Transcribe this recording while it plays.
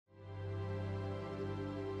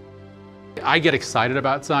I get excited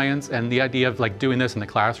about science, and the idea of like doing this in the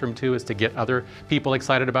classroom too is to get other people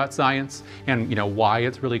excited about science and why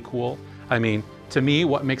it's really cool. I mean, to me,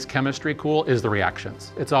 what makes chemistry cool is the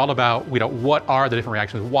reactions. It's all about what are the different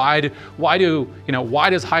reactions? Why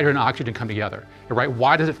does hydrogen and oxygen come together? Right?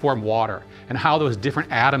 Why does it form water? And how those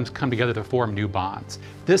different atoms come together to form new bonds.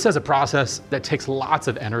 This is a process that takes lots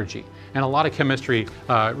of energy, and a lot of chemistry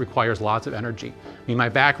requires lots of energy. I mean, my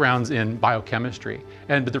background's in biochemistry,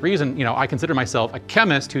 but the reason I consider myself a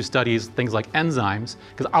chemist who studies things like enzymes,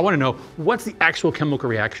 because I want to know what's the actual chemical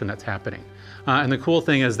reaction that's happening. And the cool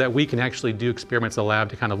thing is that we can actually do experiments in the lab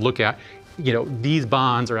to kind of look at, these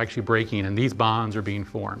bonds are actually breaking and these bonds are being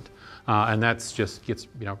formed. And that's just gets,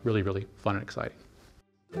 really, really fun and exciting.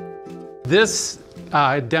 This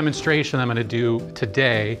demonstration I'm going to do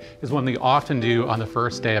today is one we often do on the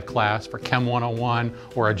first day of class for Chem 101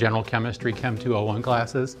 or a general chemistry Chem 201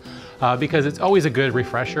 classes, because it's always a good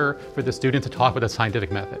refresher for the student to talk about the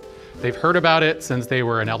scientific method. They've heard about it since they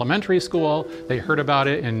were in elementary school, they heard about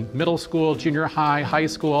it in middle school, junior high, high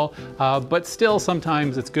school, but still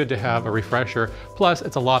sometimes it's good to have a refresher. Plus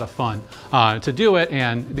it's a lot of fun to do it,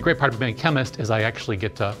 and the great part of being a chemist is I actually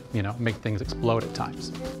get to make things explode at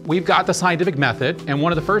times. We've got the scientific method, and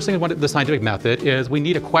one of the first things with the scientific method is we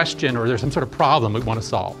need a question or there's some sort of problem we want to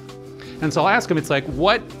solve. And so I'll ask them, it's like,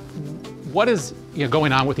 what is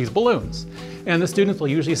going on with these balloons? And the students will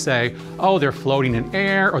usually say, oh, they're floating in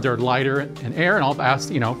air, or they're lighter in air. And I'll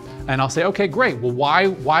ask, and I'll say, okay, great. Well,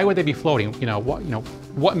 why would they be floating?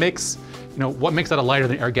 What makes that a lighter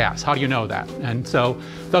than air gas? How do you know that? And so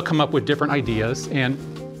they'll come up with different ideas, and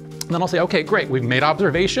then I'll say, okay, great. We've made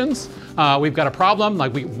observations. We've got a problem.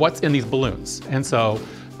 Like, what's in these balloons? And so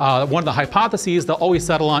one of the hypotheses, they'll always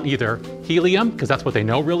settle on either helium, because that's what they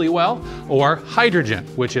know really well, or hydrogen,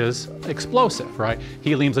 which is explosive, right?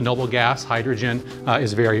 Helium's a noble gas, hydrogen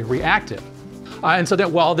is very reactive. And so that,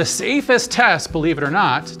 well, the safest test, believe it or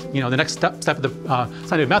not, the next step of the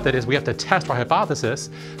scientific method is we have to test our hypothesis.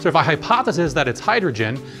 So if I hypothesis that it's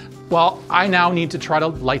hydrogen, well, I now need to try to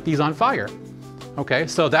light these on fire. Okay,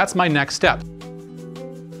 so that's my next step.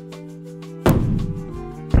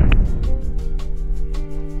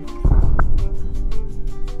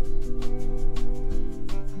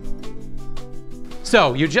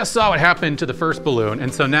 So you just saw what happened to the first balloon,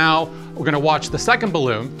 and so now we're going to watch the second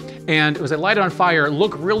balloon, and as I light it on fire,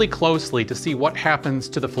 look really closely to see what happens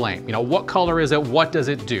to the flame. What color is it? What does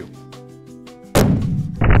it do?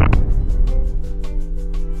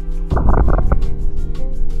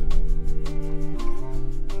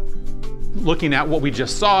 Looking at what we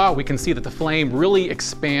just saw, we can see that the flame really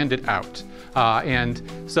expanded out. And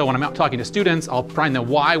so when I'm out talking to students, I'll find them,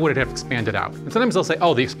 why would it have expanded out? And sometimes they'll say,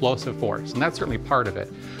 oh, the explosive force, and that's certainly part of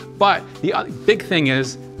it. But the big thing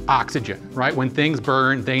is oxygen, right? When things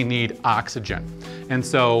burn, they need oxygen. And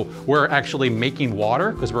so we're actually making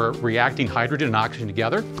water because we're reacting hydrogen and oxygen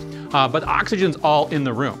together, but oxygen's all in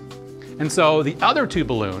the room. And so the other two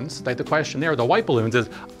balloons, like the question there, the white balloons, is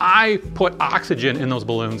I put oxygen in those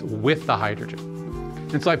balloons with the hydrogen.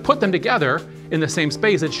 And so I put them together in the same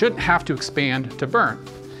space. It shouldn't have to expand to burn.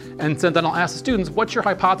 And so then I'll ask the students, what's your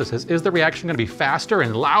hypothesis? Is the reaction going to be faster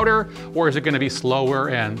and louder, or is it going to be slower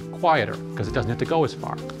and quieter? Because it doesn't have to go as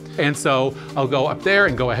far. And so I'll go up there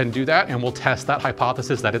and go ahead and do that, and we'll test that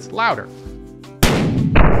hypothesis that it's louder.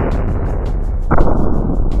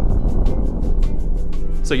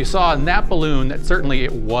 So you saw in that balloon that certainly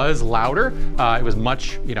it was louder. It was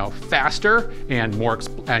much, faster and more,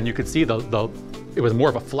 and you could see it was more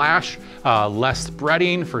of a flash, less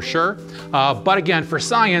spreading for sure. But again, for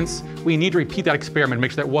science, we need to repeat that experiment and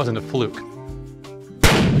make sure that wasn't a fluke.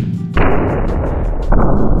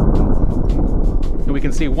 And we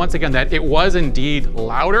can see once again that it was indeed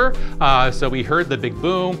louder. So we heard the big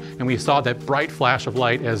boom, and we saw that bright flash of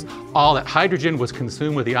light as all that hydrogen was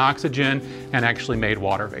consumed with the oxygen and actually made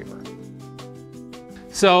water vapor.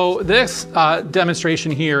 So this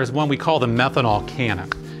demonstration here is one we call the methanol cannon.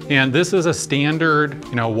 And this is a standard,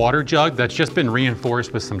 water jug that's just been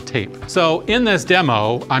reinforced with some tape. So in this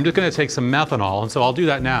demo, I'm just gonna take some methanol, and so I'll do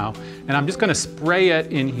that now, and I'm just gonna spray it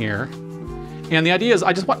in here. And the idea is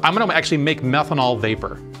I'm gonna actually make methanol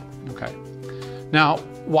vapor, okay? Now,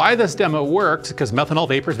 why this demo works, because methanol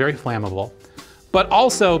vapor is very flammable, but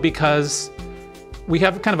also because we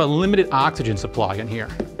have kind of a limited oxygen supply in here,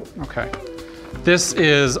 okay? This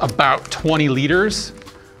is about 20 liters,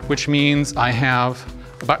 which means I have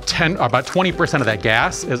about 20% of that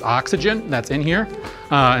gas is oxygen that's in here.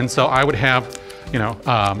 And so I would have,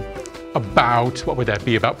 about, what would that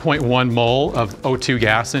be? About 0.1 mole of O2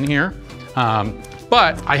 gas in here.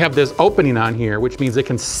 But I have this opening on here, which means it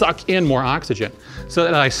can suck in more oxygen. So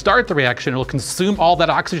that as I start the reaction, it'll consume all that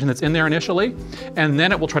oxygen that's in there initially, and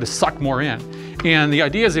then it will try to suck more in. And the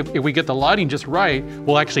idea is if we get the lighting just right,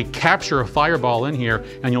 we'll actually capture a fireball in here,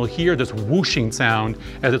 and you'll hear this whooshing sound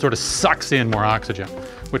as it sort of sucks in more oxygen,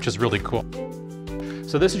 which is really cool.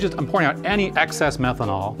 So this is just, I'm pouring out any excess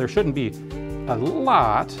methanol. There shouldn't be a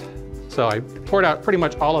lot. So I poured out pretty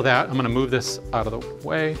much all of that. I'm gonna move this out of the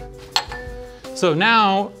way. So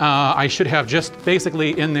now I should have just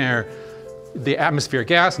basically in there the atmospheric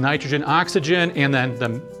gas, nitrogen, oxygen, and then the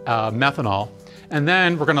methanol. And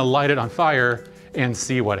then we're gonna light it on fire and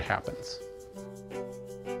see what happens.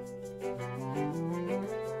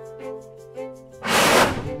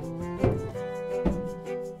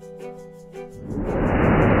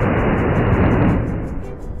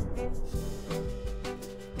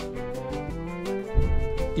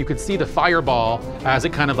 You could see the fireball as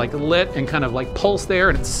it kind of like lit and kind of like pulsed there,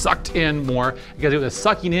 and it sucked in more because it was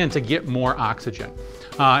sucking in to get more oxygen.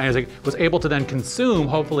 As it was able to then consume,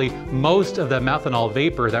 hopefully, most of the methanol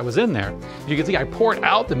vapor that was in there. You can see I poured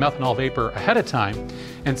out the methanol vapor ahead of time.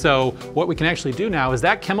 And so what we can actually do now is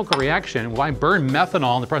that chemical reaction, when I burn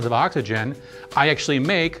methanol in the presence of oxygen, I actually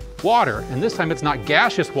make water. And this time it's not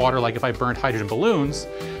gaseous water like if I burned hydrogen balloons.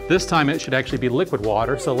 This time it should actually be liquid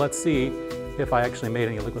water. So let's see if I actually made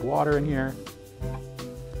any liquid water in here.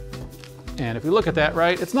 And if we look at that,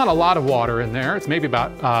 right, it's not a lot of water in there. It's maybe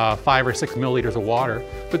about 5 or 6 milliliters of water.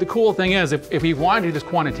 But the cool thing is, if we wanted to do this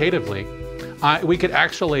quantitatively, we could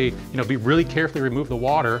actually, be really carefully remove the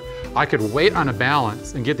water. I could weight on a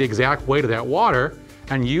balance and get the exact weight of that water.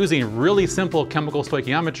 And using really simple chemical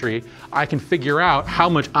stoichiometry, I can figure out how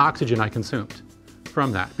much oxygen I consumed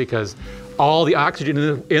from that, because all the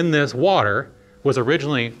oxygen in this water was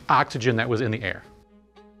originally oxygen that was in the air.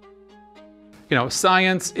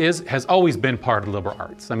 Science has always been part of the liberal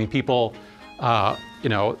arts. I mean, people,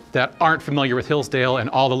 that aren't familiar with Hillsdale and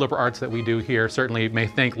all the liberal arts that we do here certainly may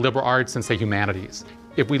think liberal arts and say humanities.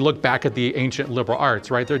 If we look back at the ancient liberal arts,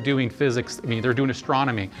 right, they're doing physics, they're doing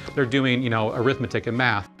astronomy, they're doing, arithmetic and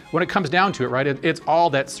math. When it comes down to it, right, it's all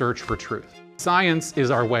that search for truth. Science is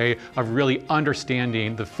our way of really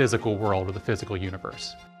understanding the physical world or the physical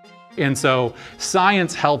universe. And so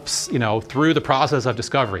science helps, through the process of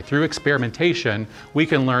discovery, through experimentation, we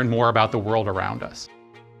can learn more about the world around us.